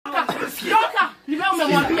Toka.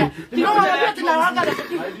 Nimemwambia. Nimemwambia tunawanga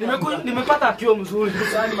na nimepata akio mzuri.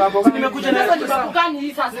 Nimekuja na sababu gani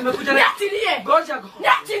hii sasa? Nimekuja na niachilie. Goja.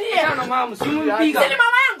 Niachilie. Sana mama, simumpiga. Sini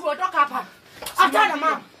mama yangu toka hapa. Achana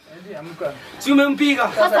mama. Si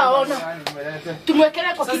umempiga. Sasa ona.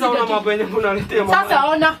 Tumwekelee kwa sasa ona mambo yenyewe unaletea mama. Sasa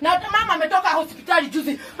ona. Na mama ametoka hospitali juzi.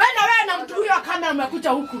 Wewe na mtu huyo kama amekuja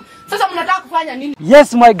huku. Sasa mnataka kufanya nini?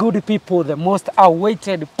 Yes, my good people, the most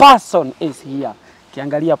awaited person is here.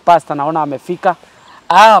 Kiangalia pastor naona amefika.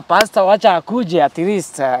 Pastor wacha akuje at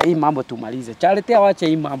least hii mambo tumalize. Charity wacha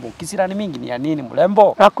hii mambo. Kisirani mingi ni ya nini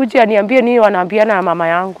mrembo? Akuje aniambie nini wanaambiana na mama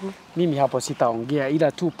yangu. Mimi hapo sitaongea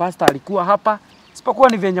ila tu pastor alikuwa hapa. Sipokuwa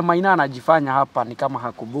ni venye Maina anajifanya hapa ni kama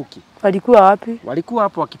hakubuki. Walikuwa wapi? Walikuwa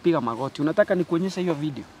hapo wakipiga magoti. Unataka nikuonyeshe hiyo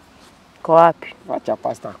video? Kwa wapi? Wacha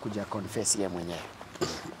pastor akuja confess yeye mwenyewe.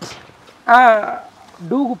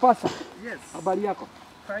 Ndugu pastor. Yes. Habari yako?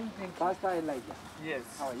 Fine, thank you. Pastor Elijah. Yes.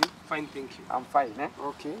 How are you? Fine, thank you. I'm fine, eh?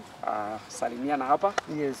 Okay. Salimiana hapa.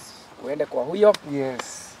 Yes. Uende kwa huyo.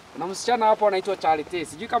 Yes. Na msichana hapo anaitwa Charity.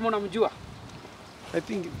 Sijui kama unamjua. I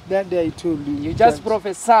think that day I told you. You just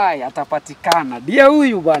prophesy atapatikana. Ndiye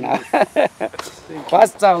huyu bwana.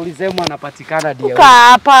 Pastor ulisema anapatikana ndiye huyu.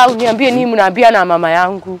 Hapa uniambie nini mnaambia na mama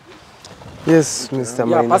yangu. Yes, Mr.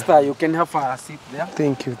 Maina. Yeah, Pastor, you can have a seat there.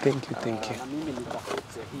 Thank you, thank you, thank you. Na mimi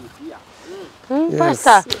nitafute hii pia. Yes.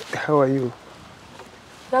 Pastor. How are you?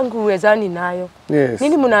 Yangu uwezani nayo. Yes.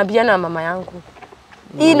 Nini mnaambia na mama yangu?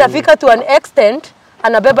 Hii inafika to an extent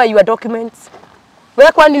anabeba your documents.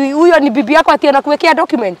 Wewe kwani huyo ni bibi yako ati anakuwekea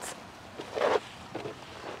documents?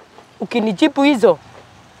 Ukinijibu hizo.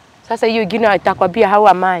 Sasa hiyo ingine itakwambia how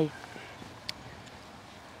am I?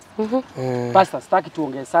 Pastor, sitaki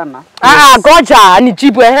tuongee sana. Goja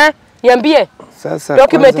nijibu Niambie. Sasa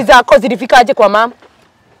Document zako zilifika aje kwa mama?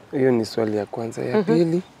 Hiyo ni swali ya kwanza. Ya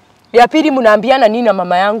pili? Ya pili mnaambiana nini na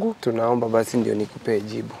mama yangu? Tunaomba basi ndio nikupe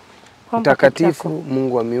jibu. Mtakatifu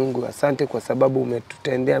Mungu wa miungu, asante kwa sababu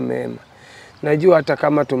umetutendea mema. Najua hata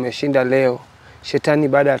kama tumeshinda leo, shetani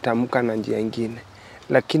baada ataamka na njia nyingine.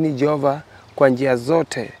 Lakini Jehova kwa njia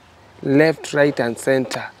zote, left, right and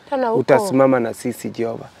center, utasimama na sisi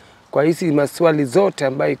Jehova. Kwa hizi maswali zote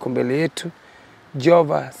ambayo iko mbele yetu,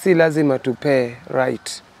 Jehova si lazima tupee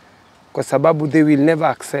right. Kwa sababu they will never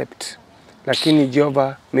accept. Lakini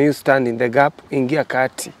Jehova, may you stand in the gap, ingia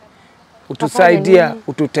kati. Utusaidia,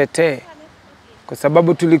 ututetee. Kwa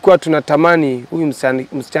sababu tulikuwa tunatamani huyu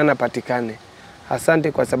msichana patikane.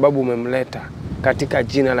 Asante kwa sababu umemleta katika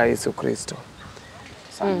jina la Yesu Kristo.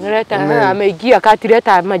 Leta ameingia kati,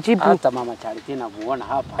 leta majibu. Hata mama Charity namuona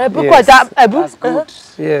hapa.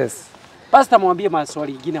 Yes. Pastor mwambie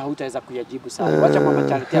maswali mengine hautaweza kuyajibu sana. Wacha mama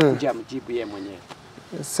Charity akuje amjibu yeye mwenyewe.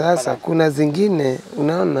 Sasa kuna zingine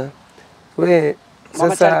unaona we Mama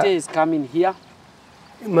sasa Charity is coming here.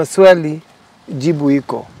 Maswali jibu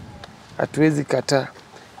iko. Hatuwezi kataa.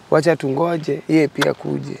 Wacha tungoje yeye pia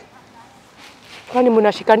kuje. Kwani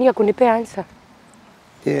mnashikania kunipea answer?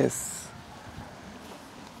 Yes.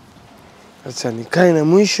 Acha nikae na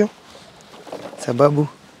mwisho sababu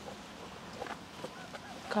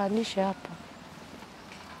kaanisha hapa.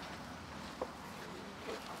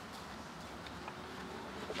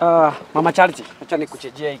 Mama Charity, acha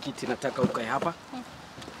nikuchejea hii kiti, nataka ukae hapa.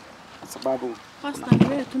 Sababu Pastor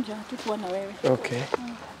wewe tu ndio hatukuwa na wewe. Okay.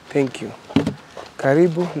 Thank you.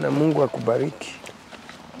 Karibu na Mungu akubariki.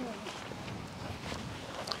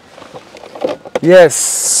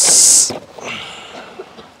 Yes.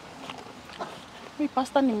 Mimi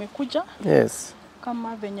Pastor nimekuja. Yes.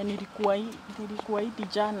 Kama venye nilikuwa hidi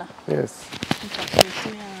jana. Yes.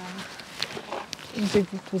 Nitakuletea hizi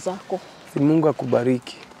vitu zako. Si Mungu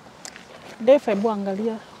akubariki. Dave, hebu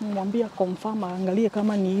angalia, mwambie confirm angalie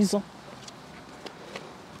kama ni hizo.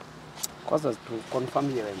 kwanza tu confirm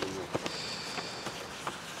yeye mwenyewe.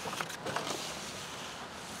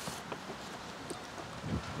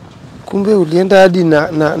 Kumbe ulienda hadi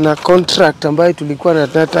na contract ambayo tulikuwa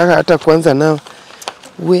nataka hata kuanza nao.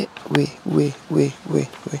 We.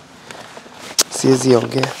 Siwezi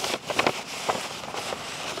ongea.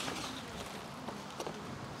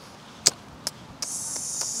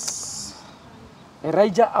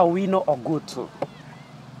 Elijah Awino Ogutu.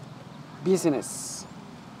 Business.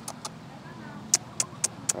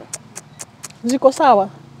 Ziko sawa?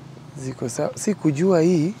 Ziko sawa. Sikujua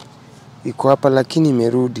hii iko hapa lakini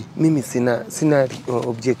imerudi. Mimi sina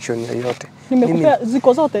objection yoyote. Nimekupea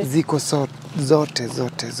ziko zote? Ziko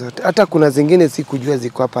zote. Hata kuna zingine sikujua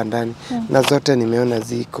ziko hapa ndani na zote nimeona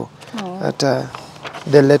ziko. Hata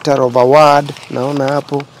the letter of award naona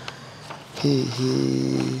hapo.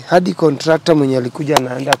 Hadi contractor mwenye alikuja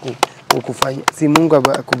anaenda kukufanya. Si Mungu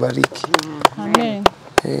akubariki. Amen.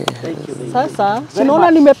 Sasa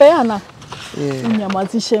sinaona nimepeana.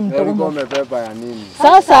 Nyamazishe mdomo.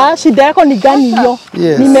 Sasa shida yako ni gani hiyo?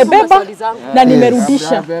 Nimebeba na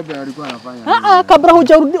nimerudisha. Kabla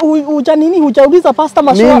hujauliza pasta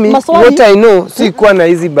maswali. What I know, si kuwa na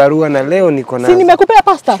hizi barua na leo niko nazo. Si nimekupea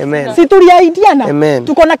pasta? Si tuliahidiana?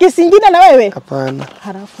 Tuko na kesi nyingine na wewe? Hapana.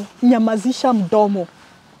 Halafu nyamazisha mdomo.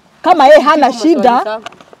 Kama yeye hana shida.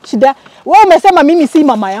 Wewe umesema mimi si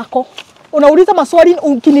mama yako. Unauliza maswali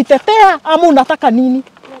ukinitetea ama unataka nini?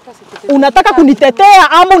 Unataka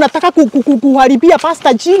kunitetea ama unataka kuharibia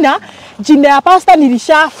pasta jina? Jina ya pasta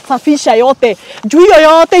nilishasafisha yote. Juu hiyo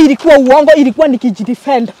yote ilikuwa uongo, ilikuwa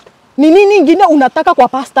nikijidefend. Ni nini ingine unataka kwa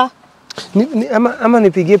pasta? Ama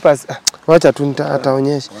nipigie pasta. Wacha tu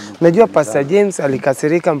ataonyesha. Najua Pastor James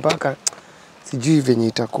alikasirika mpaka sijui venye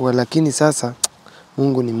itakuwa, lakini sasa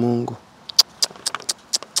Mungu ni Mungu.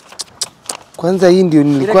 Kwanza hii ndio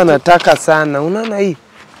nilikuwa nataka sana. Unaona hii?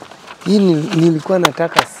 Hii nilikuwa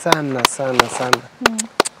nataka sana.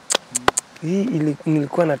 Hii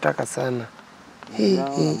nilikuwa nataka sana. I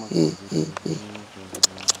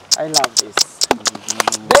love this.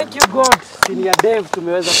 Thank you God. Senior Dave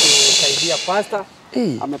tumeweza kusaidia pastor.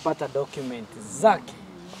 Amepata document zake.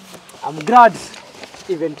 I'm glad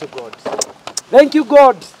even to God. Thank you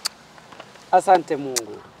God. Asante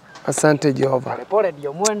Mungu. Asante Jehova. Pole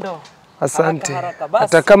ndio mwendo. Asante.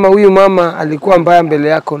 Hata kama huyu mama alikuwa mbaya mbele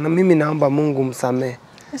yako, na mimi naomba Mungu msamehe.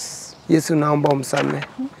 Yesu naomba umsamehe.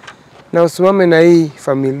 Na usimame na hii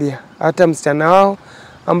familia. Hata msichana wao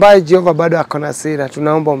ambaye Jehova bado ako na hasira,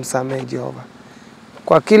 tunaomba umsamehe Jehova.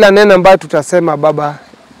 Kwa kila neno ambayo tutasema Baba,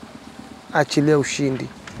 achilia ushindi.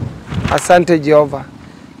 Asante Jehova.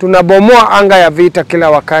 Tunabomoa anga ya vita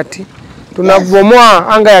kila wakati. Tunabomoa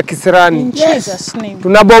anga ya kisirani.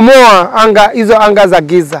 Tunabomoa hizo anga za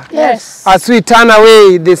giza. As we turn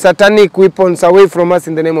away the satanic weapons away from us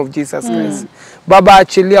in the name of Jesus Christ. Baba,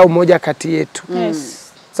 achilia umoja kati yetu.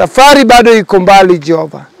 Safari bado iko mbali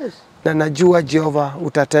Jehova. Na najua Jehova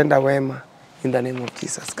utatenda wema in the name of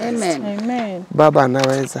Jesus Christ. Amen. Baba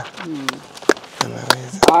anaweza.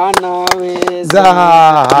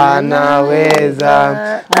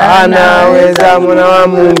 Anaweza mwana wa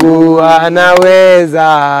Mungu, anaweza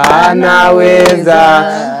mwana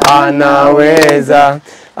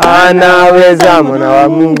wa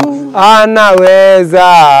Mungu, anaweza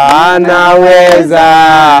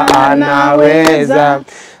mwana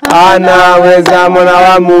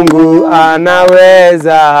wa Mungu,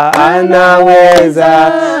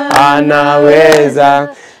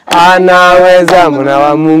 anaweza mwana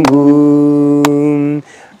wa Mungu.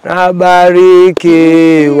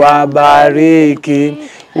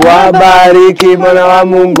 Wabariki mwana wa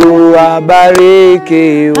Mungu,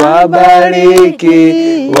 wabariki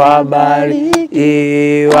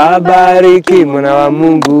mwana wa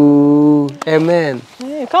Mungu. Amen.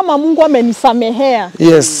 Kama Mungu amenisamehea.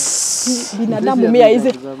 Yes. Binadamu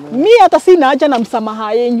mimi hata sina haja na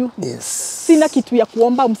msamaha yenu. Sina kitu ya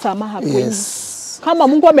kuomba msamaha kwenu. Kama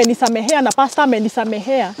Mungu amenisamehea na pastor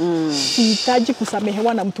amenisamehea, sihitaji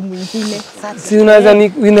kusamehewa na mtu mwingine. Si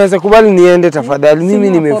unaweza kubali niende tafadhali? Mimi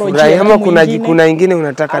nimefurahi. Ama kuna ingine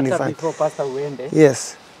unataka nifanye? Hata before pastor uende.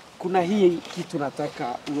 Yes. Kuna hii kitu nataka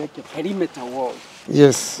uweke perimeter wall.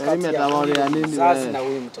 Yes. Perimeter wall ya nini? Sasa na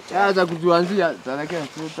wewe mtoto. Acha kutuanzia tarehe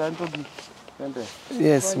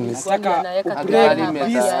yes, nataka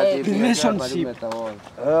relationship.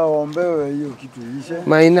 Ombewe hiyo kitu ishe.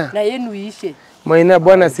 Maina. Na yenu ishe. Maina,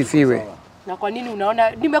 Bwana sifiwe. Na kwa nini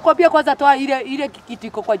unaona nimekwambia kwanza toa ile kitu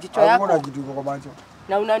iko kwa jicho yako. Hakuna kitu iko kwa macho.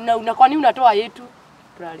 Na kwa nini unatoa yetu?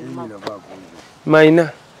 Maina.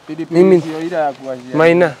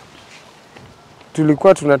 Maina.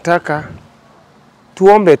 Tulikuwa tunataka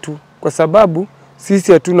tuombe tu kwa sababu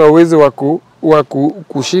sisi hatuna uwezo wa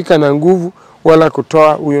kushika na nguvu wala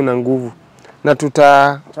kutoa huyo na nguvu. Na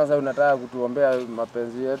sasa unataka kutuombea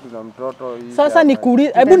mapenzi yetu na mtoto. Sasa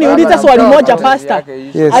hebu niulize swali moja pastor.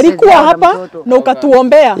 Alikuwa hapa na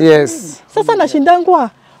ukatuombea. Yes. Sasa nashindangwa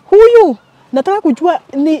huyu nataka kujua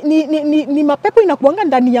ni mapepo inakuanga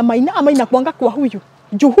ndani ya Maina ama inakuanga kwa huyu?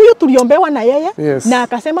 Juu huyu tuliombewa na yeye na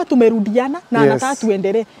akasema tumerudiana na anataka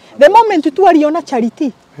tuendelee. The moment tu aliona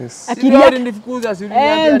Charity. Akilia nifukuza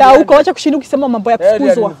nda huko acha kushinda ukisema mambo ya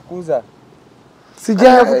kufukuzwa.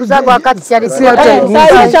 Sijakufukuza kwa wakati Charity.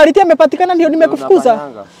 Sasa Charity amepatikana ndio nimekufukuza.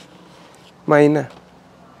 Maina.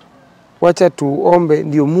 Wacha tuombe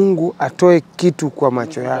ndio Mungu atoe kitu kwa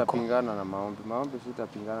macho yako. Sitapingana na maombi. Maombi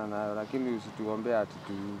sitapingana nayo, lakini usituombee ati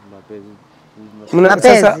tu mapenzi.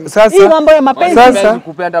 Sasa hii mambo ya mapenzi. Sasa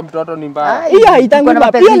kupenda mtoto ni mbaya. Hiyo haitangui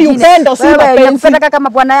mapenzi. Hiyo ni upendo, si mapenzi. Kupenda kama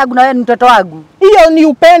bwana yangu na wewe ni mtoto wangu. Hiyo ni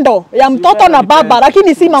upendo ya mtoto na baba,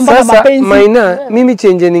 lakini si mambo ya mapenzi. Maina, mimi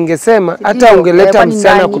chenje ningesema hata ungeleta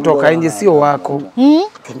msichana kutoka nje sio wako.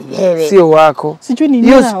 Sio wako.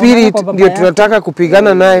 Hiyo spirit ndio tunataka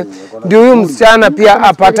kupigana nayo. Ndio huyo msichana pia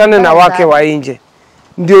apatane na wake wa nje.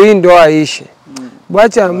 Ndio hii ndoa ishe.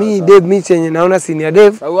 Bwacha mimi Dave, mimi chenye naona senior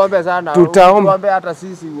Dave. Uombe sana. Tutaomba. Uombe hata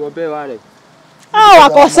sisi uombe wale.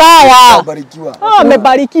 Wako sawa.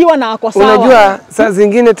 Wamebarikiwa na wako sawa. Unajua saa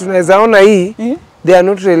zingine tunaweza ona hii they are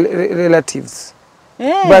not relatives.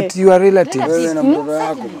 But you are relatives.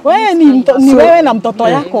 Wewe ni wewe na mtoto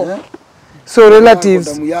yako. So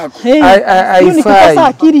relatives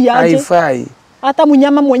haifai. Hata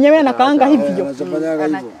mnyama mwenyewe anakaanga hivyo.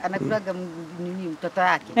 Anakulaga mtoto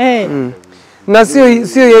yake. Na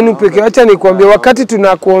sio yenu pekee. Acha nikwambie, wakati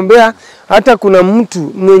tunakuombea hata kuna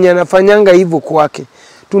mtu mwenye anafanyanga hivyo kwake.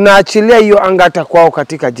 Tunaachilia hiyo anga hata kwao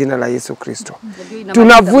katika jina la Yesu Kristo.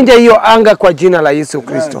 Tunavunja hiyo anga kwa jina la Yesu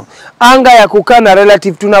Kristo. Anga ya kukaa na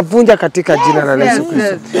relative tunavunja katika jina la Yesu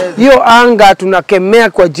Kristo. Hiyo anga tunakemea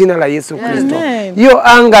kwa jina la Yesu Kristo. Hiyo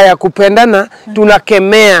anga ya kupendana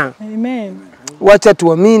tunakemea. Amen. Wacha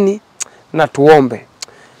tuamini na tuombe.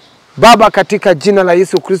 Baba, katika jina la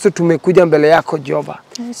Yesu Kristo tumekuja mbele yako Jehova.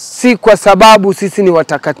 Si kwa sababu sisi ni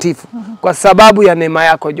watakatifu, kwa sababu ya neema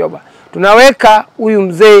yako Jehova. Tunaweka huyu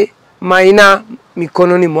mzee Maina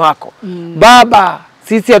mikononi mwako. Baba,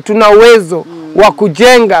 sisi hatuna uwezo wa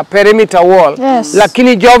kujenga perimeter wall.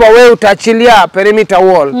 Lakini Jehova wewe utaachilia perimeter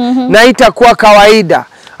wall na itakuwa kawaida.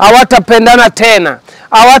 Hawatapendana tena.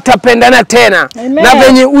 Hawatapendana tena. Na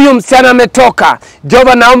venye huyo msichana ametoka,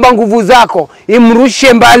 Jehova naomba nguvu zako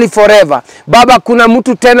imrushe mbali forever. Baba, kuna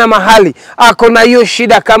mtu tena mahali ako na hiyo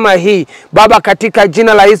shida kama hii. Baba, katika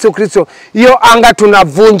jina la Yesu Kristo, hiyo anga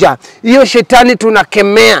tunavunja. Hiyo shetani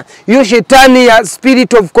tunakemea. Hiyo shetani ya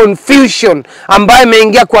spirit of confusion ambaye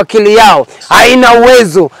imeingia kwa akili yao, haina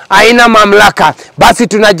uwezo, haina mamlaka. Basi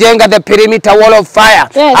tunajenga the perimeter wall of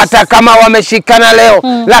fire. Hata kama wameshikana leo,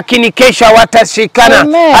 lakini kesho watashikana.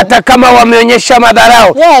 Hata kama wameonyesha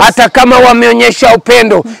madharau, hata kama wameonyesha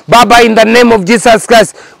upendo. Baba, in the name of Jesus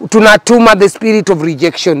Christ, tunatuma the spirit of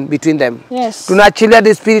rejection between them. Tunaachilia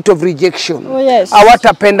the spirit of rejection.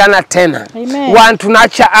 Hawatapendana tena.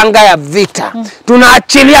 Tunaacha anga ya vita.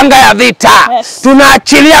 Tunaachilia anga ya vita.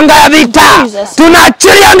 Tunaachilia anga ya vita.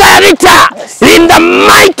 Tunaachilia anga ya vita. In the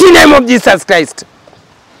mighty name of Jesus Christ.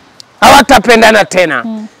 Hawatapendana tena.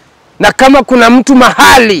 Na kama kuna mtu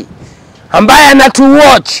mahali ambaye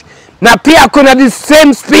anatuwatch na pia kuna the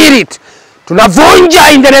same spirit,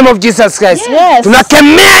 tunavunja in the name of Jesus Christ.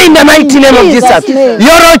 Tunakemea in the mighty name of Jesus.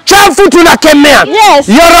 Yoro chafu tunakemea.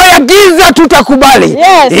 Yoro ya giza tutakubali.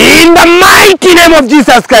 In the mighty name of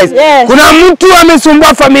Jesus Christ. Kuna mtu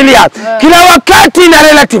amesumbua familia kila wakati na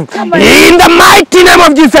relative. In the mighty name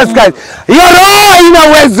of Jesus Christ. Yoro ina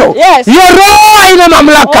uwezo. Yoro ina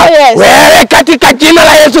mamlaka. Wewe katika jina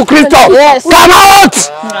la Yesu Kristo. Come out.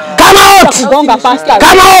 Come out.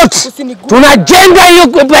 Come out. Tunajenga hiyo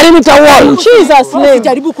perimeter wall. Jesus name.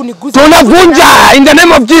 Tunavunja in the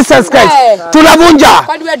name of Jesus Christ. Tunavunja.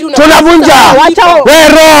 Tunavunja.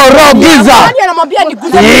 Roho giza.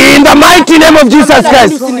 In the mighty name of Jesus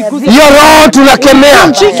Christ. Hiyo roho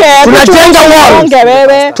tunakemea. Tunajenga wall.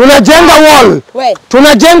 Tunajenga wall.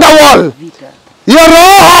 Tunajenga wall. Hiyo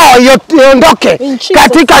roho iondoke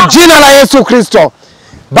katika jina la Yesu Kristo.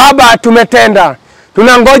 Baba, tumetenda.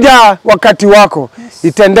 Tunangoja wakati wako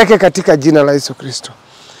itendeke katika jina la Yesu Kristo.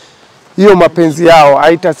 Hiyo mapenzi yao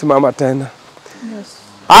haitasimama tena.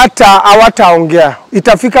 Hata hawataongea.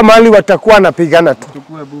 Itafika mahali watakuwa napigana tu.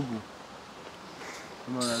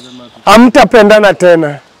 Hamtapendana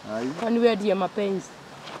tena. Kwani wewe ndiye mapenzi.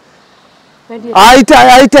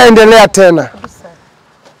 Haitaendelea tena.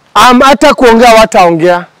 Hata kuongea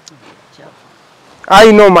wataongea.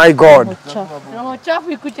 I know my God. Roho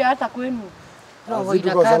chafu ikuje hata kwenu.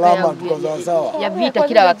 Tuko salama, tuko sawa. Ya vita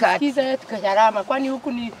kila wakati. Sikiza tuko salama. Kwani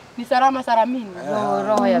huku ni salama salamini.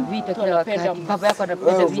 Roho ya vita kila wakati. Baba yako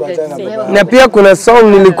anapenda vita. Na pia kuna song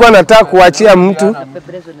nilikuwa nataka kuachia mtu.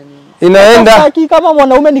 Inaenda kama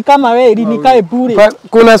mwanaume ni kama wewe nikae bure.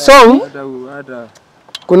 Kuna song.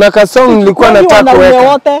 Kuna ka song nilikuwa nataka kuweka.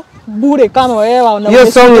 Wote bure kama wewe wanaume.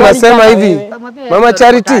 Hiyo song inasema hivi. Mama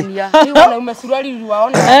Charity. Wanaume suruali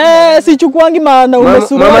uliwaona. Sichukuangi wanaume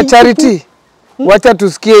suruali. Mama Charity. Wacha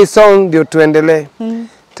tusikie hii song ndio tuendelee.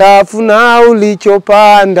 Tafuna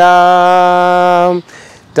ulichopanda.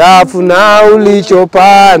 Tafuna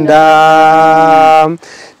ulichopanda.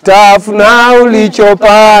 Tafuna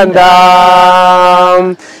ulichopanda.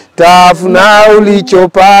 tafuna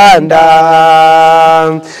ulichopanda,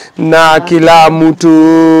 na kila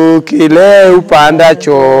mtu kile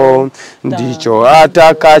upandacho ndicho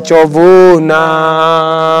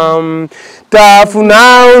atakachovuna.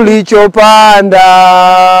 Tafuna ulichopanda,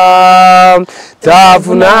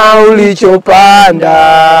 tafuna ulichopanda,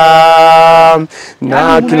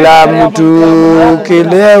 na kila mtu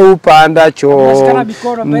kile upandacho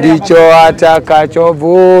ndicho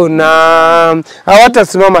atakachovuna.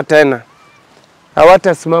 Hawatasimama tena,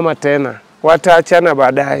 hawatasimama tena, wataachana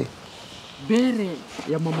baadaye. Bere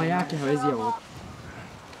ya mama yake hawezi yaoka.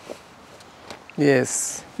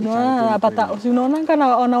 Yes.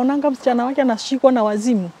 Unaonanga msichana wake anashikwa na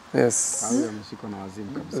wazimu. Yes. Ameshikwa na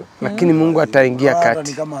wazimu kabisa. Lakini Mungu ataingia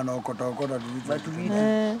kati. Ni kama anaokota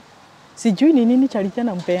Sijui ni nini Charity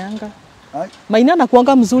anampeanga. Maina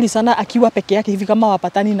anakuanga mzuri sana akiwa peke yake hivi kama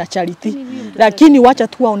wapatani na Charity. Lakini wacha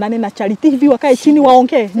tu waonane na Charity hivi wakae chini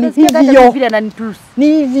waongee. Ni hivyo. Ni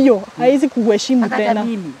hivyo. Haizi kuheshimu tena.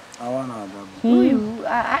 hawana adabu. Huyu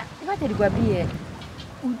wacha nikwambie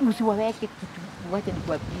usiwaweke kitu. Wacha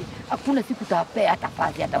nikwambie hakuna siku tapea hata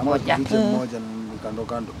fazi hata moja. Mtu mmoja kando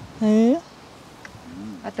kando.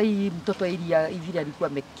 Hata hii mtoto hivi alikuwa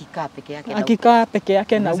amekikaa peke yake. Akikaa peke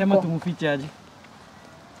yake na Nasema huko. tumfiche aje.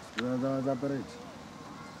 Tunaweza parade.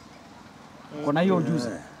 Kuna hiyo ujuzi.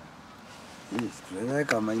 Yes,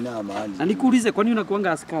 tunaweka Maina mahali. Na nikuulize kwa nini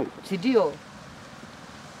unakuanga askari? Si ndio?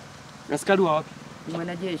 Askari wa wapi?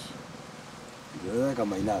 Mwanajeshi. Tunaweka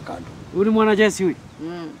Maina kando. Huyu ni mwanajeshi huyu.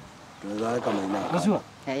 Tunaweka Maina. Unajua?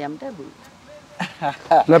 Ya mtabu.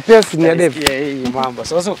 Na pia si ni Dave. Hii mambo.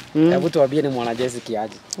 Sasa hebu tuambie ni mwanajeshi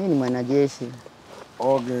kiaje? Mimi ni mwanajeshi.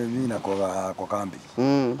 Okay, mimi nakoga kwa kambi.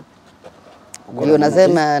 Ndio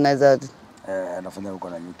nasema naweza Nafanya huko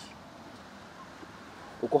na nyuki.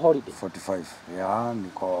 Uko holiday? 45. Ya,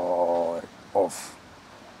 niko off.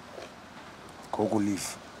 Kwa huko leave.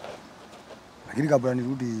 Lakini kabla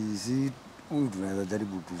nirudi si huyu tunaweza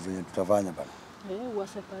jaribu venye tutafanya bana. Wa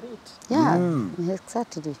separate. Yeah,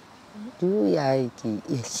 exactly. Juu ya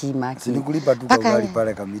heshima. Si nikulipa tu kwa gari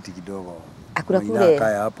pale kamiti kidogo. Akula kule.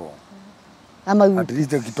 Inakaa hapo. Ama At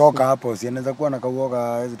least ukitoka hapo si anaweza kuwa na kauoga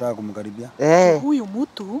hawezi taka kumkaribia. Huyu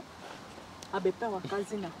mtu amepewa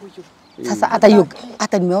kazi na huyu. Sasa hata hiyo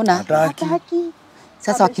hata nimeona hataki.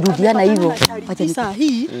 Sasa wakirudiana hivyo saa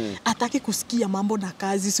hii ataki kusikia mambo na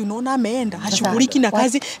kazi. Si unaona ameenda hashughuliki na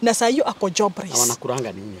kazi na saa hiyo ako jobless.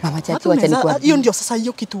 Wanakuranga nini? Mama Charity wacha nikwambie. Hiyo ndio sasa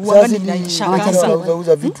hiyo kitu huanga ninaishangaza.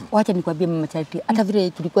 Unauza vitu. Wacha nikwambie Mama Charity, hata vile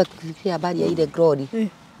tulikuwa tukifikia habari ya ile glory.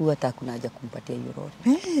 Huyu hata hakuna haja kumpatia hiyo lori.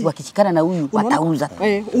 Wakishikana na huyu watauza.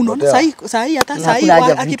 Unaona saa hii hata saa hii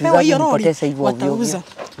akipewa hiyo lori watauza.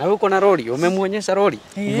 Na wewe uko na lori, umemuonyesha lori?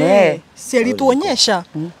 Si alituonyesha.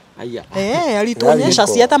 Haya. Alituonyesha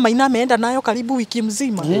si hata Maina ameenda nayo karibu wiki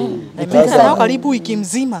mzima. Ameenda nayo karibu wiki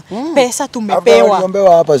mzima. Pesa tumepewa.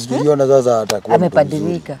 Tumepewa hapa studioni sasa atakuwa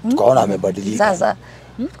amebadilika. Tukaona amebadilika. Sasa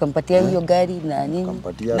tukampatia hiyo gari na nini?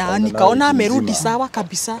 Na nikaona amerudi sawa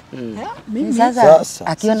kabisa. Mimi sasa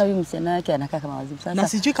akiona huyu msichana wake anakaa kama wazimu sasa. Na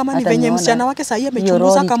sijui kama ni venye msichana wake sasa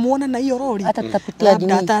amechunguza kamuona na hiyo lori. Hata tutapitia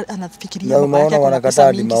jini. Hata anafikiria baba yake wanakataa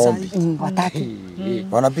hadi maombi. Watatu.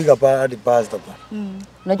 Wanapiga pa hadi pasta pa.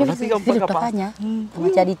 Unajua vile tutafanya Mama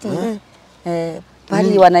Charity.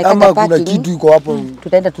 Pali wanaeka parking. Kuna kitu iko hapo.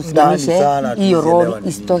 Tutaenda tusimamishe hiyo lori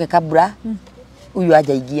isitoke kabla huyu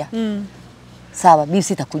hajaingia. Sawa, mimi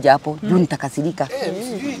sitakuja hapo. Juu nitakasirika.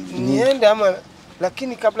 Niende ama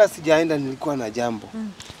lakini kabla sijaenda nilikuwa na jambo.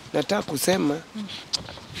 Nataka kusema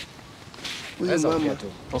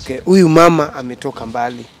huyu mama ametoka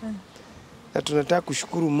mbali. Na tunataka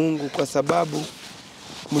kushukuru Mungu kwa sababu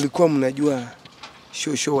mlikuwa mnajua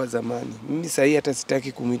shosho wa zamani. Mimi sasa hata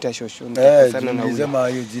sitaki kumuita shosho sana na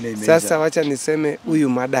hiyo jina imeisha. Sasa wacha niseme huyu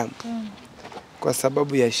madam kwa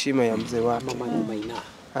sababu ya heshima ya mzee wake.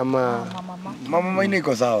 Mama Maina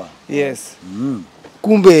iko sawa. Yes.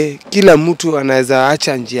 Kumbe kila mtu anaweza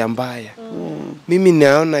acha njia mbaya. Mimi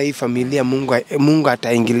naona hii familia Mungu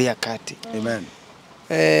ataingilia kati. Amen.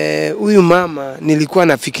 Huyu mama nilikuwa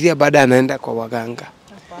nafikiria baada anaenda kwa waganga.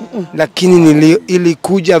 Lakini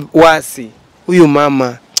ilikuja wasi. Huyu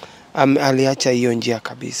mama aliacha hiyo njia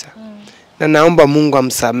kabisa. Na naomba Mungu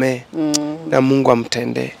amsamee na Mungu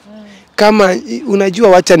amtendee. Kama unajua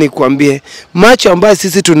wacha nikuambie macho ambayo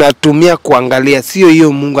sisi tunatumia kuangalia sio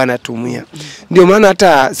hiyo Mungu anatumia. Ndio maana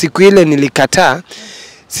hata siku ile nilikataa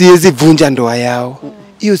siwezi vunja ndoa yao.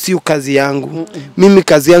 Hiyo sio kazi yangu. Mimi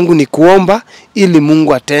kazi yangu ni kuomba ili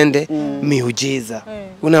Mungu atende miujiza.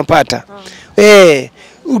 Unapata?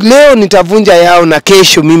 leo nitavunja yao na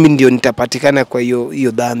kesho mimi ndio nitapatikana kwa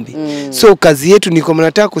hiyo dhambi. So kazi yetu niko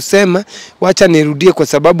nataka kusema, wacha nirudie kwa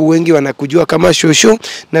sababu wengi wanakujua kama shosho.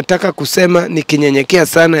 Nataka kusema nikinyenyekea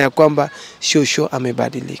sana ya kwamba shosho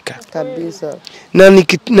amebadilika Kabisa.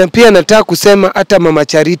 Na pia nataka kusema hata Mama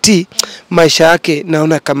Charity maisha yake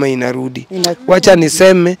naona kama inarudi. Wacha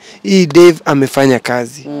niseme hii Dave amefanya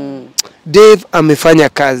kazi. Dave amefanya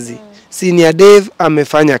kazi. Senior Dave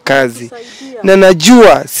amefanya kazi. Na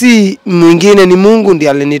najua si mwingine, ni Mungu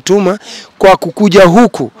ndiye alinituma kwa kukuja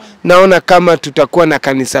huku. Naona kama tutakuwa na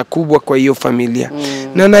kanisa kubwa kwa hiyo familia.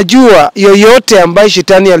 Na najua yoyote ambaye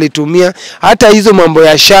shetani alitumia, hata hizo mambo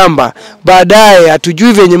ya shamba, baadaye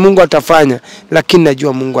hatujui venye Mungu atafanya, lakini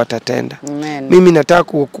najua Mungu atatenda. Amen. Mimi nataka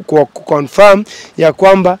kuconfirm ya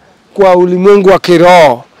kwamba kwa ulimwengu wa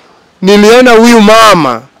kiroho, niliona huyu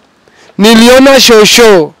mama, niliona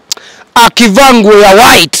shosho akivaa nguo ya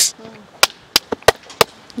white.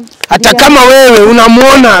 Hata kama wewe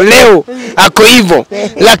unamuona leo ako hivyo,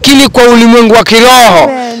 lakini kwa ulimwengu wa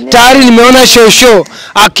kiroho tayari nimeona shosho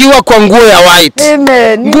akiwa kwa nguo ya white.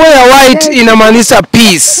 Nguo ya white inamaanisha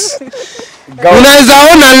peace. Unaweza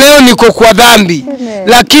ona leo niko kwa dhambi,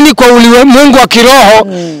 lakini kwa ulimwengu wa kiroho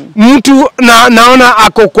mtu naona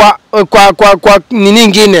ako kwa nini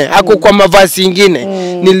nyingine, ako kwa mavazi nyingine.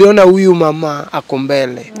 Niliona huyu mama ako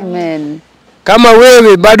mbele. Amen. Kama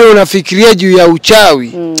wewe bado unafikiria juu ya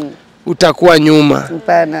uchawi, utakuwa nyuma.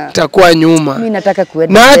 Utakuwa nyuma. Mimi nataka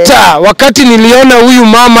kuenda. Na hata wakati niliona huyu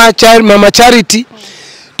Mama Charity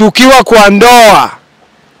tukiwa kwa ndoa,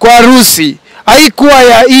 kwa harusi, haikuwa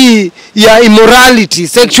ya immorality,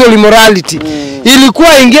 sexual immorality.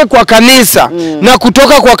 Ilikuwa ingie kwa kanisa na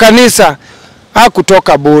kutoka kwa kanisa,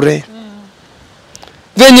 hakutoka bure.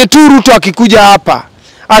 Venye tu Ruto akikuja hapa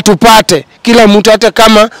atupate, kila mtu hata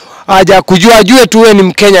kama haja kujua ajue tu wewe ni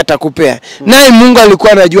Mkenya atakupea. Naye Mungu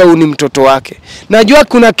alikuwa anajua huyu ni mtoto wake. Najua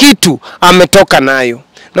kuna kitu ametoka nayo.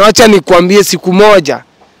 Na wacha nikuambie siku moja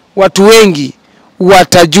watu wengi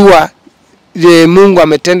watajua Mungu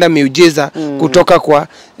ametenda miujiza kutoka kwa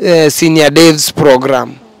Senior Dave's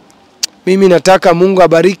program. Mimi nataka Mungu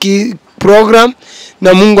abariki program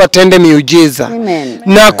na Mungu atende miujiza. Amen.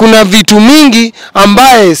 Na kuna vitu mingi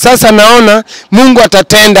ambaye sasa naona Mungu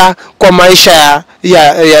atatenda kwa maisha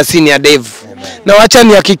ya Senior Dave. Na wacha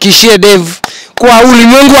nihakikishie Dave kwa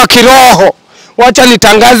ulimwengu wa kiroho, wacha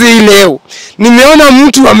nitangaze hii leo, nimeona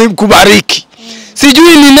mtu amekubariki.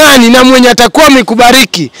 Sijui ni nani na mwenye atakuwa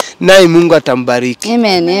amekubariki, naye Mungu atambariki.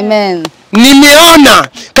 Amen. Amen. Nimeona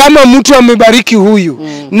kama mtu amebariki huyu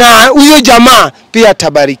na huyo jamaa pia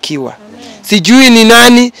atabarikiwa. Sijui ni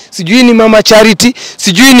nani, sijui ni Mama Charity,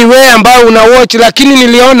 sijui ni wewe ambao una watch, lakini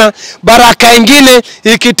niliona baraka ingine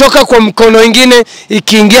ikitoka kwa mkono ingine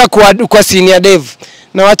ikiingia kwa Senior Dave.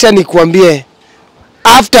 Na wacha nikuambie,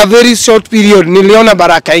 after a very short period niliona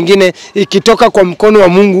baraka ingine ikitoka kwa mkono wa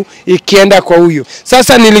Mungu ikienda kwa huyo.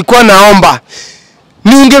 Sasa nilikuwa naomba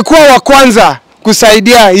ningekuwa wa kwanza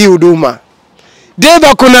kusaidia hii huduma. Dave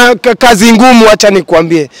kuna kazi ngumu, wacha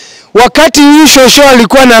nikuambie. Wakati huyu shosho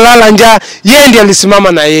alikuwa analala njaa, yeye ndiye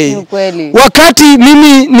alisimama na yeye. Wakati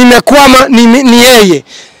mimi nimekwama ni yeye.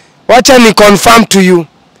 Wacha ni confirm to you.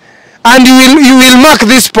 And you will mark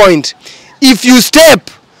this point. If you step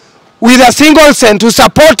with a single cent to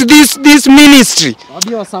support this ministry,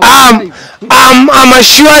 I'm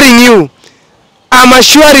assuring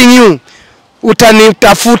you,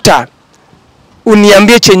 utanitafuta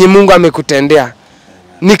uniambie chenye Mungu amekutendea.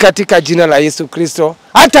 Ni katika jina la Yesu Kristo.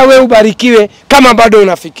 Hata we ubarikiwe kama bado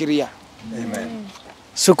unafikiria. Amen.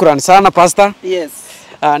 Shukran sana Pastor. Yes.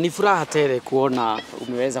 Ni furaha tele kuona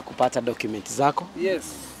umeweza kupata document zako. Yes.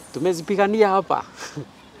 Tumezipigania hapa.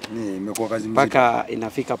 Imekuwa kazi mzito. Mpaka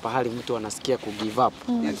inafika pahali mtu anasikia ku give up.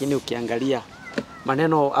 Lakini ukiangalia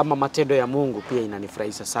maneno ama matendo ya Mungu pia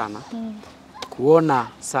inanifurahisha sana. Kuona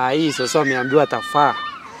saa hii sasa ameambiwa atafaa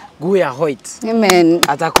nguo ya white. Amen.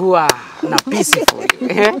 Atakuwa na peaceful.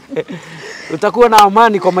 Utakuwa na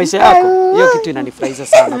amani kwa maisha yako. Hiyo kitu inanifurahisha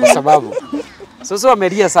sana kwa sababu sasa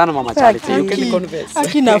amelia sana Mama Charity. You can confess.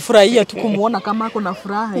 Akinafurahia tu kumuona kama ako na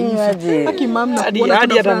furaha hivi. Akimamna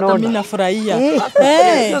kuona mimi nafurahia.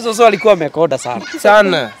 Sasa alikuwa amekoda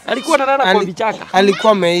sana. Alikuwa analala kwa vichaka.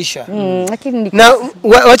 Alikuwa ameisha. Na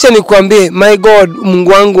wacha nikwambie, my God,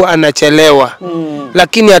 Mungu wangu anachelewa.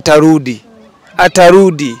 Lakini atarudi,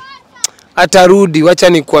 wacha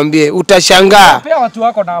nikwambie, utashangaa. Pia watu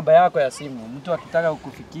wako namba yako ya simu, mtu akitaka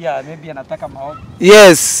kukufikia, maybe anataka maombi.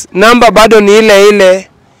 Yes, namba bado ni ile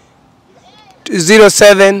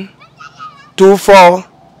 07 24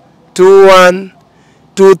 21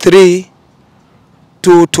 23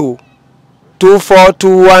 22.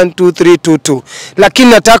 24212322.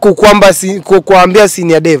 Lakini nataka kuambia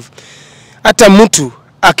senior dev, hata mtu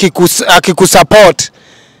akikusupport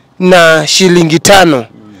na shilingi 5,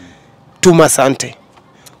 tuma asante.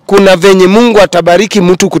 Kuna venye Mungu atabariki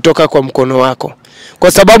mtu kutoka kwa mkono wako,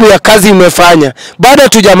 kwa sababu ya kazi umefanya. Bado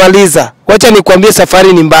tujamaliza, wacha nikwambie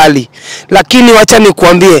safari ni mbali, lakini wacha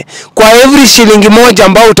nikwambie kwa every shilingi moja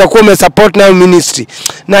ambao utakuwa umesupport nayo ministry,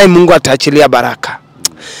 naye Mungu ataachilia baraka.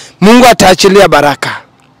 Mungu ataachilia baraka.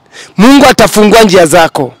 Mungu atafungua njia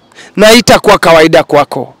zako na itakuwa kawaida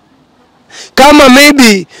kwako. Kama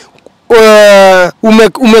maybe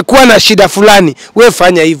umekuwa na shida fulani, wewe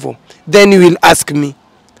fanya hivyo, then you will ask me.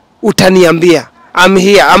 Utaniambia, I'm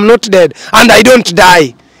here, I'm not dead and I don't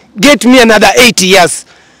die. Get me another 8 years.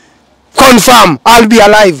 Confirm, I'll be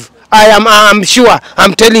alive. I'm sure,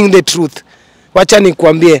 I'm telling the truth. Wacha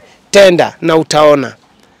nikuambie, tenda na utaona.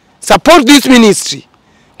 Support this ministry,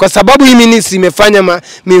 kwa sababu hii ministry imefanya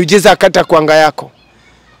miujiza kata kwanga yako.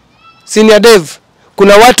 Senior Dev,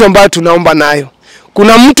 kuna watu ambao tunaomba nayo.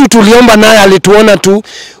 Kuna mtu tuliomba naye alituona tu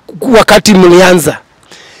wakati mlianza,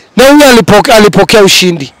 na huyo alipokea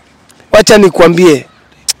ushindi. Wacha nikwambie,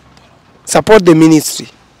 support the ministry.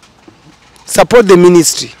 Support the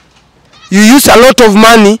ministry. You use a lot of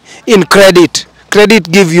money in credit. Credit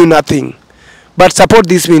give you nothing. But support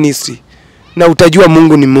this ministry. Na utajua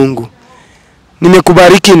Mungu ni Mungu.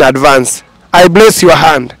 Nimekubariki in advance. I bless your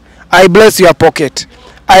hand. I bless your pocket.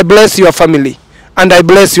 I bless your family. And I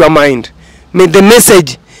bless your mind. May the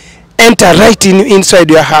message enter right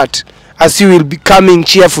inside your heart, as you will be coming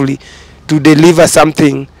cheerfully to deliver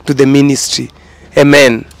something to the ministry.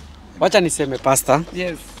 Amen. Wacha niseme pastor.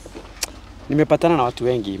 Yes. Nimepatana na watu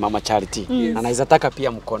wengi, Mama Charity. Na naweza taka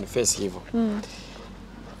pia mconfess hivyo.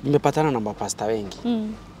 Nimepatana na mapasta wengi.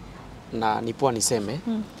 Na nipoa niseme,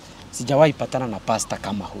 sijawahi patana na pasta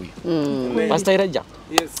kama huyu. Pastor Iraja.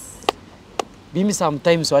 Yes. Mimi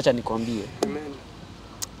sometimes wacha nikwambie. Amen.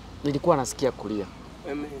 Nilikuwa nasikia kulia.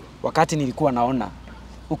 Amen. Wakati nilikuwa naona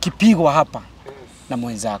ukipigwa hapa na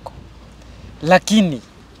mwenzako. Lakini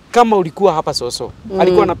kama ulikuwa hapa soso,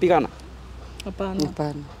 alikuwa anapigana? Hapana.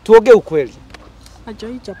 Hapana. Tuongee ukweli.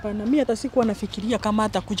 Hajaija hapana. Mimi hata sikuwa nafikiria kama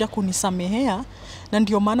atakuja kunisamehea, na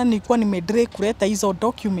ndio maana nilikuwa nimedre kuleta hizo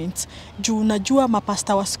documents. Juu najua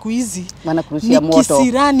mapasta wa siku hizi Wanakurushia moto.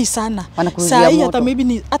 Kisirani sana. Wanakurushia moto.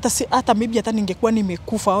 Hata maybe hata ningekuwa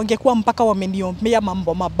nimekufa, wangekuwa mpaka wameniombea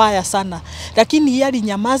mambo mabaya sana. Lakini yeye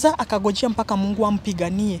alinyamaza akagojea mpaka Mungu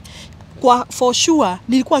ampiganie. Kwa for sure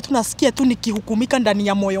nilikuwa tu nasikia tu nikihukumika ndani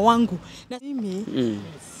ya moyo wangu. Na mimi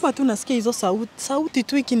kwa tu nasikia hizo sauti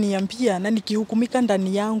tu ikiniambia, na nikihukumika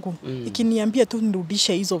ndani yangu ikiniambia tu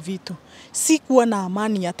nirudishe hizo vitu. Sikuwa na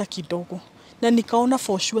amani hata kidogo, na nikaona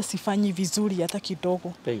for sure sifanyi vizuri hata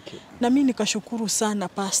kidogo. Thank you. Na mimi nikashukuru sana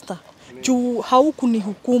pastor. Juu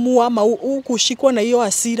haukunihukumu ama hukushikwa na hiyo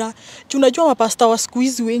hasira. Juu unajua mapasta wa siku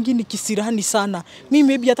hizi wengi ni kisirani sana. Mimi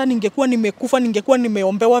maybe hata ningekuwa nimekufa, ningekuwa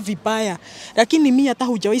nimeombewa vibaya. Lakini mimi hata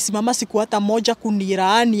hujawahi simama siku hata moja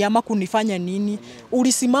kunilaani ama kunifanya nini.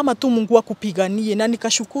 Ulisimama tu Mungu akupiganie, na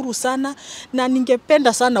nikashukuru sana, na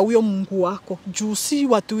ningependa sana huyo Mungu wako. Juu si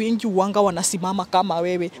watu wengi uanga wanasimama kama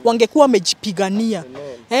wewe. Wangekuwa wamejipigania.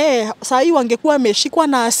 Saa hii wangekuwa wameshikwa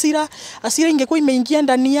na hasira ingekuwa imeingia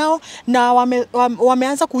ndani yao, na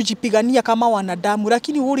wameanza kujipigania kama wanadamu,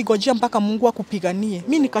 lakini wewe uligojea mpaka Mungu akupiganie.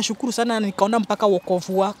 Mimi nikashukuru sana, na nikaona mpaka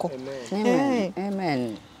wokovu wako. Amen.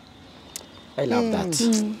 Amen. I love that.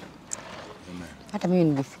 Hata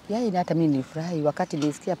mimi nilifurahi wakati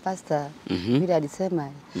nilisikia pastor vile alisema.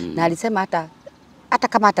 Na alisema hata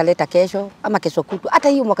kama ataleta kesho ama kesho kutu, hata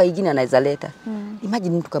hiyo mwaka ingine anaweza leta.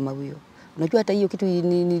 Imagine mtu kama huyo. Unajua hata hiyo kitu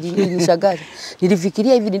nilishangaza.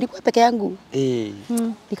 Nilifikiria hivi, nilikuwa peke yangu.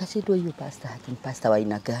 Nikashindwa hiyo pastor wa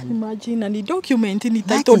aina gani? Imagine ni document, ni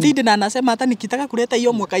title deed, na anasema hata nikitaka kuleta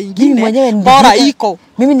hiyo mwaka ingine bora iko.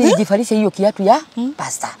 Mimi nilijifarisha hiyo kiatu ya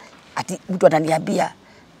pastor. Ati mtu ananiambia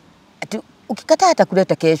ati ukikataa hata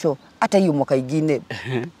kuleta kesho, hata hiyo mwaka ingine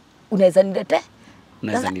unaweza niletea?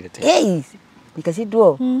 Unaweza niletea.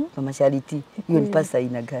 Nikashindwa Mama Charity, hiyo ni pasta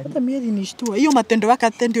aina gani? Hata mimi nilishtua. Hiyo matendo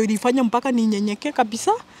yake ndio ilifanya mpaka ninyenyekee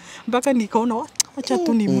kabisa, mpaka nikaona acha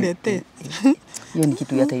tu nimletee. Hiyo ni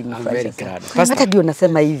kitu hata inifurahisha. Hata ndio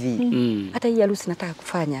nasema hivi. Hata hii harusi nataka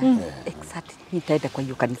kufanya. Exactly. Nitaenda kwa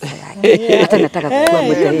hiyo kanisa yake. Hata nataka kuwa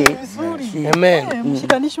mwenye. Amen.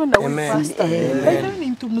 Mshikanishwe na huyu pastor. Ni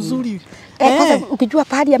mtu mzuri. Sasa ukijua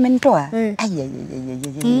pahali amenitoa.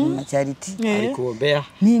 Mama Charity. Alikuombea.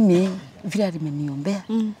 Mimi vile aliniombea.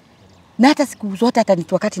 Na hata siku zote hata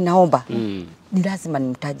wakati naomba ni lazima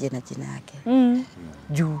nimtaje na jina yake.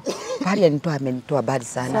 Juu pahali amenitoa bali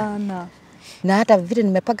sana. Na hata vile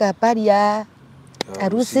nimepanga habari ya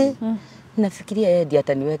harusi, nafikiria yeye ndiye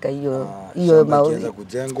ataniweka hiyo maono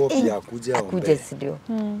kujengwa pia akuje ndio.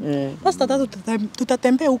 Basi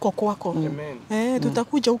tutatembea huko kwako.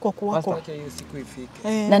 Tutakuja huko kwako. Acha hiyo siku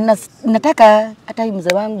ifike. Na nataka hata huyu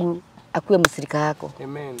mzee wangu akuwe msirika yako.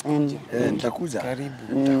 Amen. Nitakuja.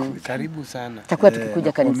 Karibu sana. Takuwa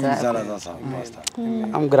tukikuja kanisa. Sana sasa pastor.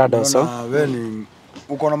 I'm glad also. Wewe ni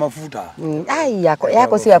uko na mafuta. Ai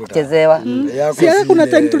yako sio ya kuchezewa. Sasa kuna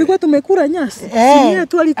time tulikuwa tumekula nyasi. Sisi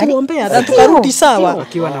tu alituombea na tukarudi sawa.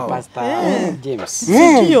 Wakiwa na Pastor James.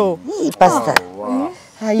 Ndio. Pastor.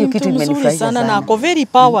 Hiyo kitu imenifurahisha sana na ako very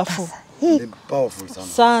powerful. Powerful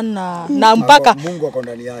sana. Na mpaka Mungu ako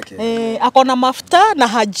ndani yake. Ako na mafuta na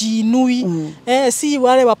hajiinui. Si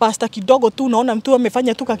wale wa pasta kidogo tu unaona mtu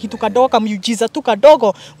amefanya tu kitu kadogo kamiujiza tu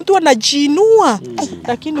kadogo, mtu anajiinua.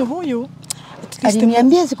 Lakini huyu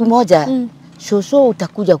aliniambia siku moja shosho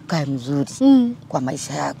utakuja kukaa mzuri kwa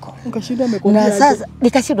maisha yako. Ukashinda amekwambia. Na sasa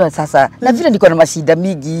nikashindwa sasa. Na vile niko na mashida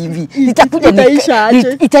mingi hivi. Nitakuja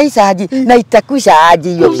itaisha aje na itakwisha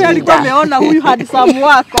aje hiyo. Kumbe alikuwa ameona huyu handsome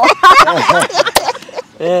wako.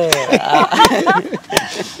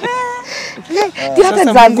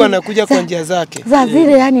 Sasa Mungu anakuja kwa njia zake. Za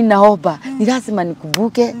zile yani naomba ni lazima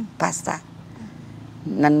nikumbuke pastor.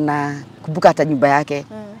 Na nakumbuka hata nyumba yake.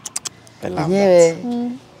 Yenyewe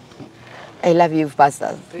I love you,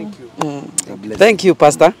 Pastor. Thank you. Thank you,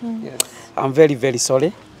 Pastor. Yes. I'm very, very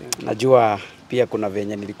sorry. Najua pia kuna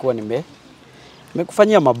venye nilikuwa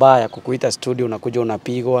nimekufanyia mabaya, kukuita studio unakuja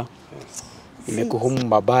unapigwa. Nimekuhumu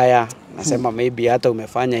mabaya. Nasema maybe hata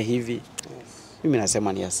umefanya hivi. Mimi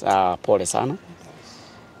nasema ni pole sana.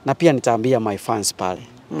 Na pia nitaambia my fans pale.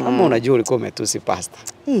 Kama unajua ulikuwa umetusi Pastor.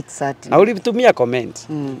 Exactly. Na ulitumia comment.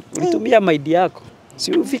 Ulitumia maidi yako.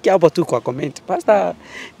 Si ufike hapo tu kwa comment. Pastor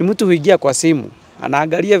ni mtu huingia kwa simu,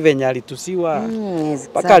 anaangalia venye alitusiwa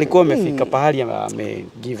mpaka alikuwa amefika pahali ame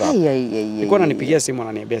give up. Nilikuwa ananipigia simu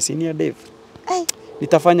ananiambia Senior Dave,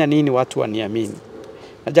 nitafanya nini watu waniamini?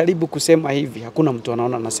 Najaribu kusema hivi, hakuna mtu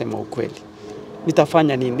anaona nasema ukweli.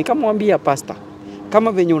 Nitafanya nini? Nikamwambia Pastor,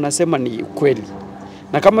 kama venye unasema ni ukweli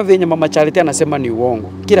na kama venye Mama Charity anasema ni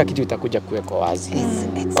uongo, kila kitu itakuja kuwekwa wazi.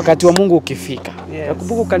 Wakati wa Mungu ukifika.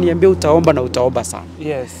 Nakumbuka ukaniambia utaomba na utaomba sana.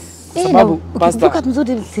 Yes. Sababu Pastor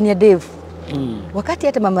mzuri Senior Dave. Wakati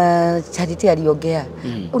hata Mama Charity aliongea,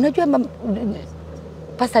 unajua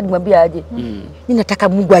Pastor alimwambia aje? Mimi nataka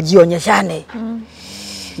Mungu ajionyeshane.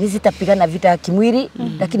 Mimi sitapigana vita ya kimwili,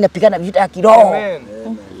 lakini napigana vita ya kiroho.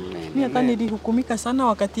 Mimi hata nilihukumika sana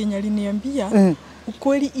wakati yenye aliniambia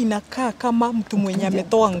ukweli inakaa kama mtu mwenye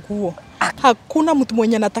ametoa nguo. Hakuna mtu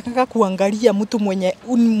mwenye anataka kuangalia mtu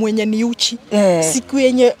mwenye ni uchi. Siku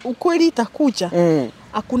yenye ukweli itakuja,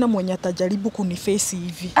 hakuna mwenye atajaribu kuniface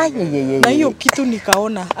hivi. Na hiyo kitu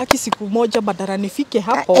nikaona aki siku moja badala nifike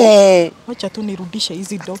hapo, acha tu nirudishe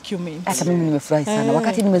hizi documents. Hata mimi nimefurahi sana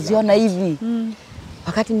wakati nimeziona hivi.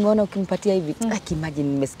 Wakati nimeona ukimpatia hivi, imagine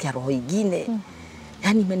nimesikia roho ingine.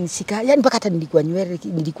 Yani imenishika, yani mpaka hata nilikuwa nywele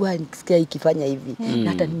nilikuwa nikisikia ikifanya hivi. Na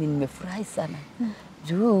hata mimi nimefurahi sana.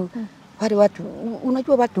 Juu wale watu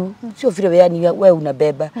unajua watu sio vile yani wewe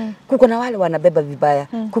unabeba. Kuko na wale wanabeba vibaya,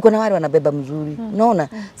 kuko na wale wanabeba mzuri. Unaona?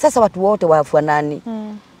 Sasa watu wote wafanani.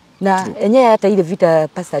 Na yenyewe hata ile vita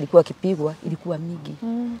Pastor alikuwa akipigwa ilikuwa mingi.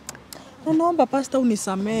 Naomba Pastor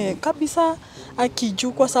unisamee kabisa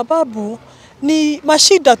akijua kwa sababu ni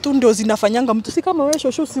mashida tu ndio zinafanyanga mtu. Si kama wewe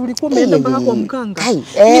shosho si ulikuwa umeenda mpaka kwa mganga.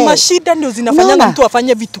 Ni mashida ndio zinafanyanga mtu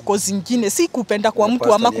afanye vituko zingine. Si kupenda kwa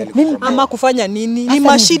mtu ama kufanya nini. Ni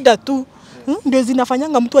mashida tu. Ndio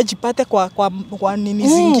zinafanyanga mtu ajipate kwa nini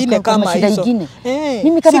zingine kama hizo.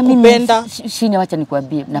 Mimi kama mimi shine wacha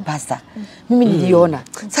nikwambie na Pastor. Mimi niliona.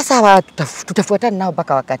 Sasa tutafuatana nao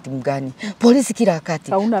mpaka wakati mgani? Polisi kila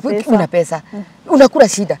wakati. Una pesa. Unakula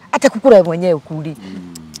shida. Hata kukula mwenyewe ukuli.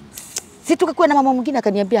 Si tukakuwa na mama mwingine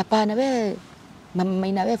akaniambia hapana wewe mama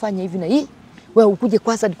Maina wewe fanya hivi na hii wewe ukuje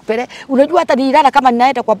kwanza nikupele. Unajua hata nilala kama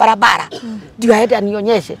ninaenda kwa barabara ndio aende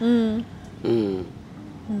anionyeshe.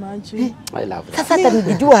 Imagine. I love that. Sasa hata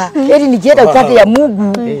nijijua ili nijienda upande ya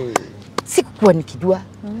Mungu. Sikuwa nikijua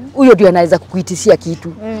huyo ndio anaweza kukuitishia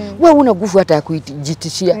kitu. Wewe una nguvu hata ya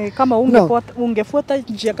kujitishia. Kama ungefuata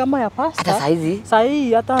njia kama ya Pastor. Hata saizi.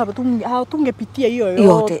 Sasa hata tungepitia hiyo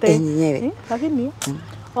yote yenyewe. Lakini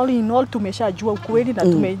all in all tumeshajua ukweli na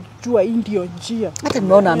tumejua hii ndio njia. Hata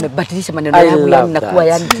nimeona amebadilisha maneno yangu yani nakuwa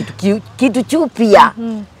yani kitu chupia.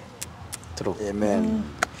 True. Amen.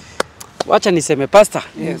 Wacha niseme pastor,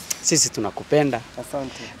 Yes. sisi tunakupenda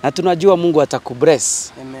Asante. na tunajua Mungu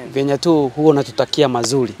atakubless. Amen. Venye tu huo unatutakia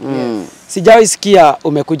mazuri. Sijawahi sikia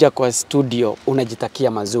umekuja kwa studio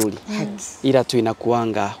unajitakia mazuri. Ila tu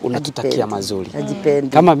inakuanga unatutakia mazuri.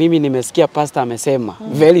 Kama mimi nimesikia pastor amesema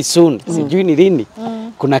very soon, sijui ni lini,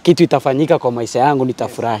 kuna kitu itafanyika kwa maisha yangu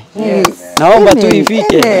nitafurahi. Naomba tu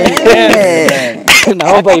ifike.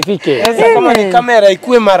 Naomba ifike. Sasa kama ni kamera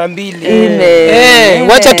ikue mara 2.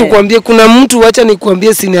 Wacha tukwambie kuna mtu, wacha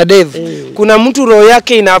nikuambie Senior Dev. Kuna mtu roho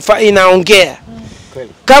yake inaongea.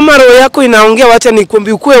 Kama roho yako inaongea, wacha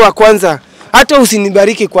nikuambie ukue wa kwanza. Hata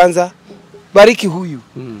usinibariki kwanza. Bariki huyu.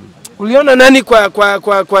 Uliona nani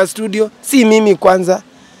kwa studio? Si mimi kwanza.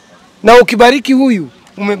 Na ukibariki huyu,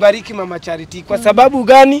 umebariki Mama Charity. Kwa sababu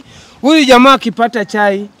gani? Huyu jamaa akipata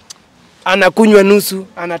chai anakunywa nusu,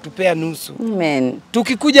 anatupea nusu. Amen.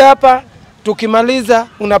 Tukikuja hapa, tukimaliza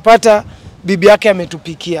unapata bibi yake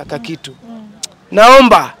ametupikia kakitu.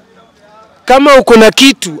 Naomba kama uko na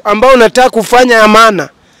kitu ambao unataka kufanya amana,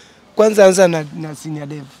 kwanza anza na Senior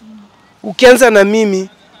Dev. Ukianza na mimi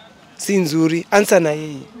si nzuri, anza na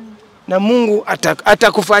yeye. Na Mungu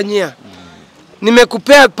atakufanyia.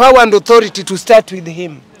 Nimekupea power and authority to start with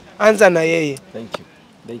him. Anza na yeye. Thank you.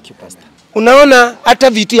 Thank you pastor. Unaona hata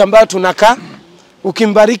vitu ambavyo tunakaa,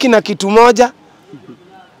 ukimbariki na kitu moja,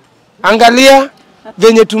 angalia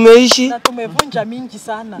venye tumeishi. Na tumevunja mingi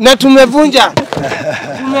sana. Na tumevunja.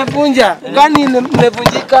 Tumevunja. Gani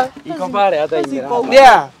imevunjika? Iko pale hata ingira.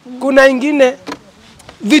 Yeah, kuna ingine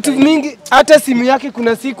vitu mingi, hata simu yake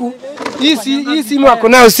kuna siku hii simu ako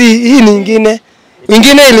nayo, si hii ni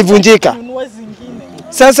ingine ilivunjika.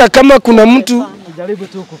 Sasa kama kuna mtu,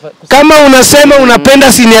 kama unasema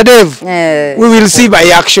unapenda Senior Dev, we will see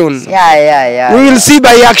by action. Yeah. We will see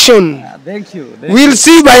by action. Thank you. We will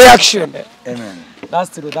see by action. Amen.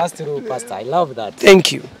 That's true pastor. I love that.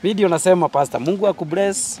 Thank you. Video nasema pastor, Mungu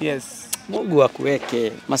akubless. Yes. Mungu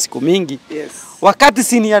akuweke masiku mingi. Yes. Wakati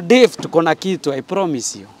Senior Dev tuko na kitu, I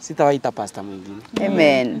promise you, sitawaita pastor mwingine.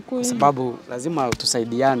 Amen. Kwa sababu lazima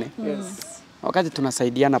tusaidiane. Yes. Wakati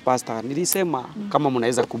tunasaidiana pastor, nilisema kama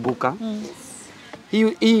mnaweza kubuka.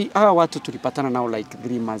 Hawa watu tulipatana nao like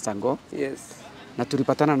 3 months ago. Yes. Na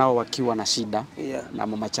tulipatana nao wakiwa na shida. Yeah. Na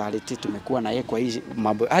Mama Charity tumekuwa na yeye kwa hii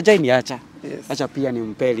mambo. Haja niacha. Yes. Acha pia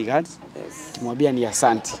nimpe regards. Yes. Kimwambia ni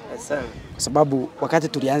asante. Asante. Kwa sababu wakati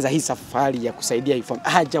tulianza hii safari ya kusaidia hii family,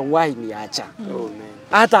 hajawahi niacha. Oh man.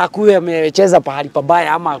 Hata akuwe amecheza pahali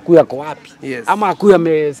pabaya ama akuwe ako wapi. Yes. Ama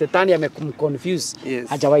akuwe setani ameconfuse. Yes.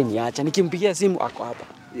 Hajawahi niacha. Nikimpigia simu ako hapa.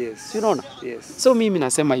 Yes. Si unaona? Yes. So mimi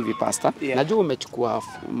nasema hivi pastor, Yeah. najua umechukua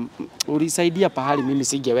ulisaidia pahali mimi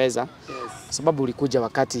singeweza. Yes. Sababu ulikuja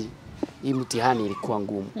wakati hii mtihani ilikuwa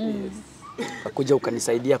ngumu. Yes. Ukakuja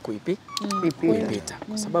ukanisaidia kuipita.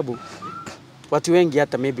 Kwa sababu watu wengi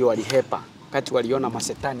hata maybe walihepa wakati waliona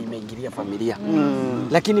masetani imeingilia familia.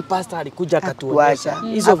 Lakini pastor alikuja akatuonyesha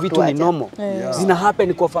hizo vitu ni normal. Zina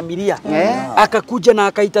happen kwa familia. Akakuja na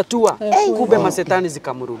akaitatua. Kumbe masetani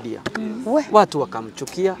zikamrudia. Watu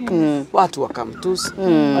wakamchukia, watu wakamtusi.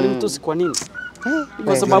 Walimtusi kwa nini?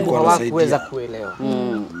 Kwa sababu hawakuweza kuelewa.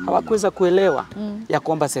 Hawakuweza kuelewa ya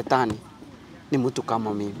kwamba setani ni mtu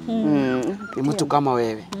kama mimi. Ni mtu kama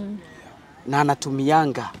wewe. Na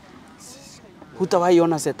anatumianga. Hutawahi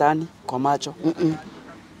ona setani kwa macho.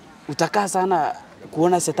 Utakaa sana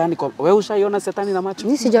kuona setani kwa wewe. Ushaiona setani na macho?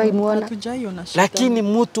 Mimi sijawahi muona. Lakini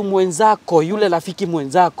mtu mwenzako, yule rafiki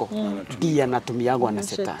mwenzako ndiye anatumiagwa na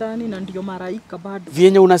setani. Shetani na ndio malaika bado.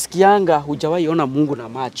 Vienye unasikianga hujawahi ona Mungu na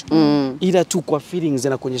macho. Ila tu kwa feelings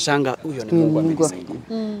na kuonyeshanga huyo ni Mungu amenisaidia.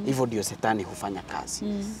 Hivyo ndio setani hufanya kazi.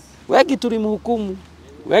 Wengi tulimhukumu,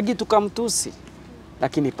 wengi tukamtusi.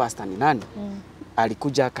 Lakini pastor ni nani?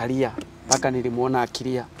 Alikuja akalia, mpaka nilimuona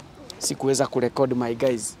akilia. Sikuweza kurekodi my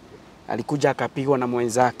guys. Alikuja akapigwa na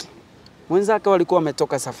mwenzake. Mwenzake walikuwa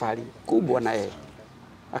wametoka safari kubwa na yeye.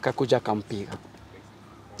 Akakuja akampiga.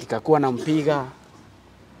 Ikakuwa nampiga,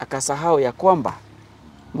 akasahau ya kwamba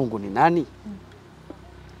Mungu ni nani?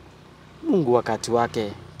 Mungu wakati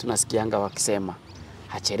wake tunasikianga wakisema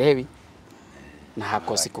hachelewi na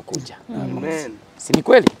hakosi kukuja. Amen. Si ni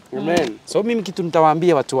kweli? Amen. So mimi kitu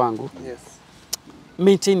nitawaambia watu wangu, Yes.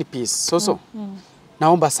 maintain peace.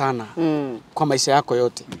 Naomba sana kwa maisha yako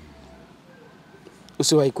yote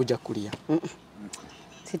usiwahi kuja kulia.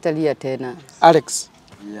 Sitalia tena. Alex,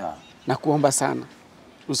 Yeah. nakuomba sana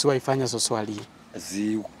usiwahi fanya alie.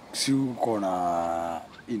 Si uko na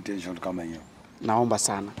intention kama hiyo. Naomba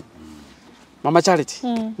sana. Mama Charity,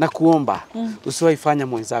 nakuomba usiwahi fanya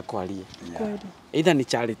mwenzako alie. Kweli. Either ni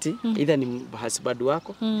Charity, either ni husband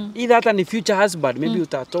wako, either hata ni future husband, maybe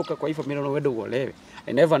utatoka kwa hii familia na uende uolewe.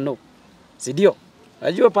 I never know. Si ndio?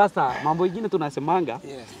 Najua pasta, mambo mengine tunasemanga.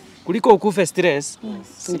 Kuliko ukufe stress.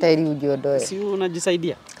 Nitaili ujiondoe. Si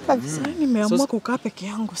unajisaidia. Sasa nimeamua kukaa peke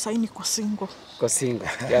yangu, sasa niko single. Kwa single.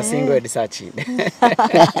 Ya single and searching.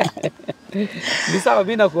 Ni sawa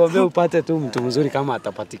mimi nakuombea upate tu mtu mzuri kama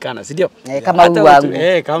atapatikana, si ndio? Kama huyu wangu.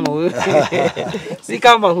 Kama huyu. Si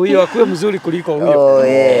kama huyo akuwe mzuri kuliko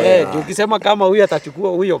huyo. Ukisema kama huyo atachukua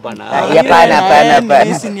huyo bana. Hapana.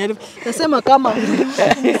 Nasema kama huyu.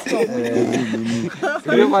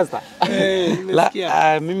 Ndio master.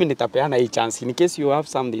 Mimi nitapeana hii chance in case you have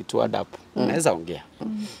something to add up. Unaweza ongea.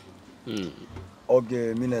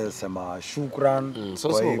 Okay, mimi nasema shukran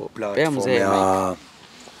kwa hii platform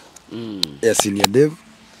ya Senior Dev.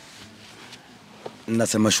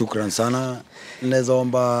 Nasema shukran sana. Naweza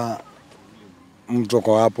omba mtu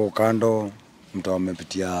kwa hapo kando, mtu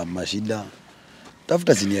amepitia mashida,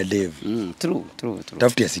 tafuta Senior Dev. True.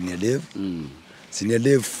 Tafuta Senior Dev. Senior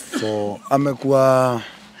Dev amekuwa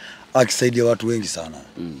akisaidia watu wengi sana.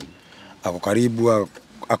 Ako karibu,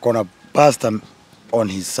 akona pastor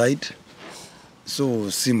on his side.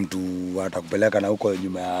 So si mtu atakupeleka na huko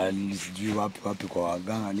nyuma ya sijui wapi kwa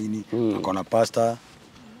waganga nini. Akona pastor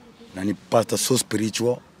na ni pastor so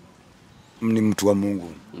spiritual. Ni mtu wa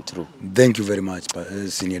Mungu. True. Thank you very much,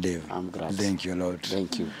 Senior Dev. I'm glad. Thank you a lot.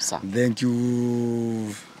 Thank you, sir. Thank you.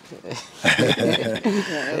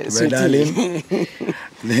 My darling.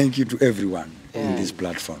 Thank you to everyone in this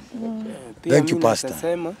platform. Thank you, Pastor.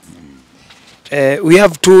 We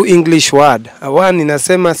have two English words. One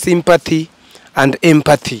inasema sympathy and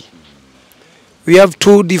empathy. We have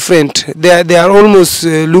two different. They are almost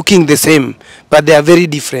looking the same, but they are very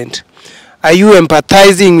different. Are you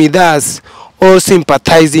empathizing with us or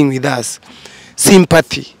sympathizing with us?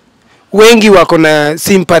 Sympathy. Wengi wako na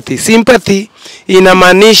sympathy. Sympathy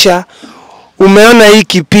inamaanisha umeona hii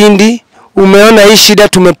kipindi, umeona hii shida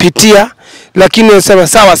tumepitia, lakini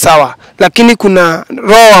unasema sawa. Lakini kuna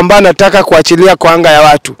roho ambayo nataka kuachilia kwa anga ya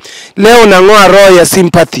watu. Leo nang'oa roho ya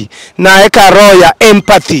sympathy, naeka roho ya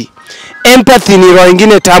empathy. Empathy ni roho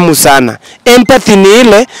ingine tamu sana. Empathy ni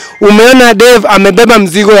ile umeona Dave amebeba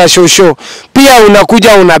mzigo ya shosho, pia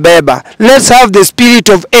unakuja unabeba. Let's have the spirit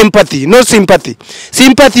of empathy, no sympathy.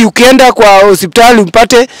 Sympathy, ukienda kwa hospitali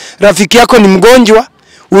upate rafiki yako ni mgonjwa,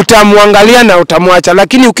 utamwangalia na utamwacha.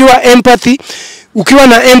 Lakini ukiwa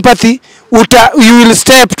na empathy, you will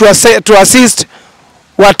step to assist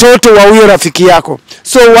watoto wa huyo rafiki yako.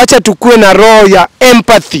 So wacha tukue na roho ya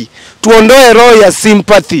empathy, tuondoe roho ya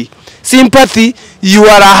sympathy. Sympathy, you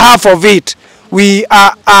are a half of it. We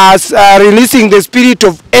are releasing the spirit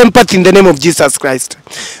of empathy in the name of Jesus Christ.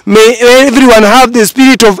 May everyone have the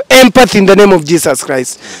spirit of empathy in the name of Jesus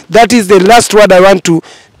Christ. That is the last word I want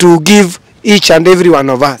to give each and every one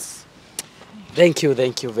of us. Thank you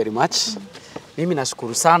very much. Mimi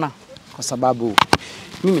nashukuru sana kwa sababu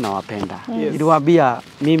mimi nawapenda. Niliwaambia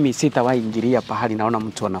mimi sitawahi ingilia pahali naona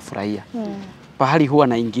mtu anafurahia. Pahali huwa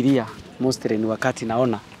naingilia mostly ni wakati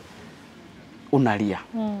naona unalia.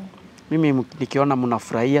 Mimi nikiona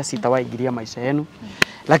mnafurahia sitawahi ingilia maisha yenu.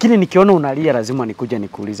 Lakini nikiona unalia lazima nikuje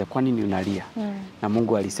nikuulize kwa nini unalia? Na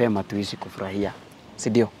Mungu alisema tuishi kufurahia. Si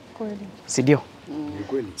ndio? Kweli. Si ndio?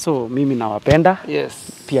 So mimi nawapenda. Yes.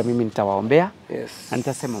 Pia mimi nitawaombea. Yes. Na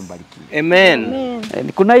nitasema mbarikiwe. Amen.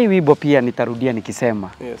 Kuna hii wimbo pia nitarudia nikisema.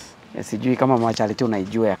 Yes. Sijui kama Mwacharity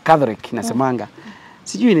unaijua ya Catholic inasemanga.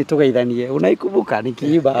 Sijui nitoka idhanie. Unaikumbuka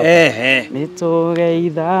nikiimba hapa. Nitoka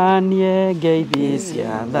idhanie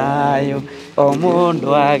geithia thayo o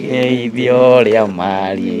mundu ageithio ria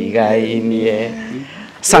mari gainie.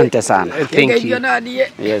 Asante sana. Thank you.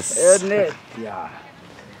 Yes.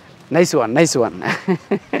 Nice one.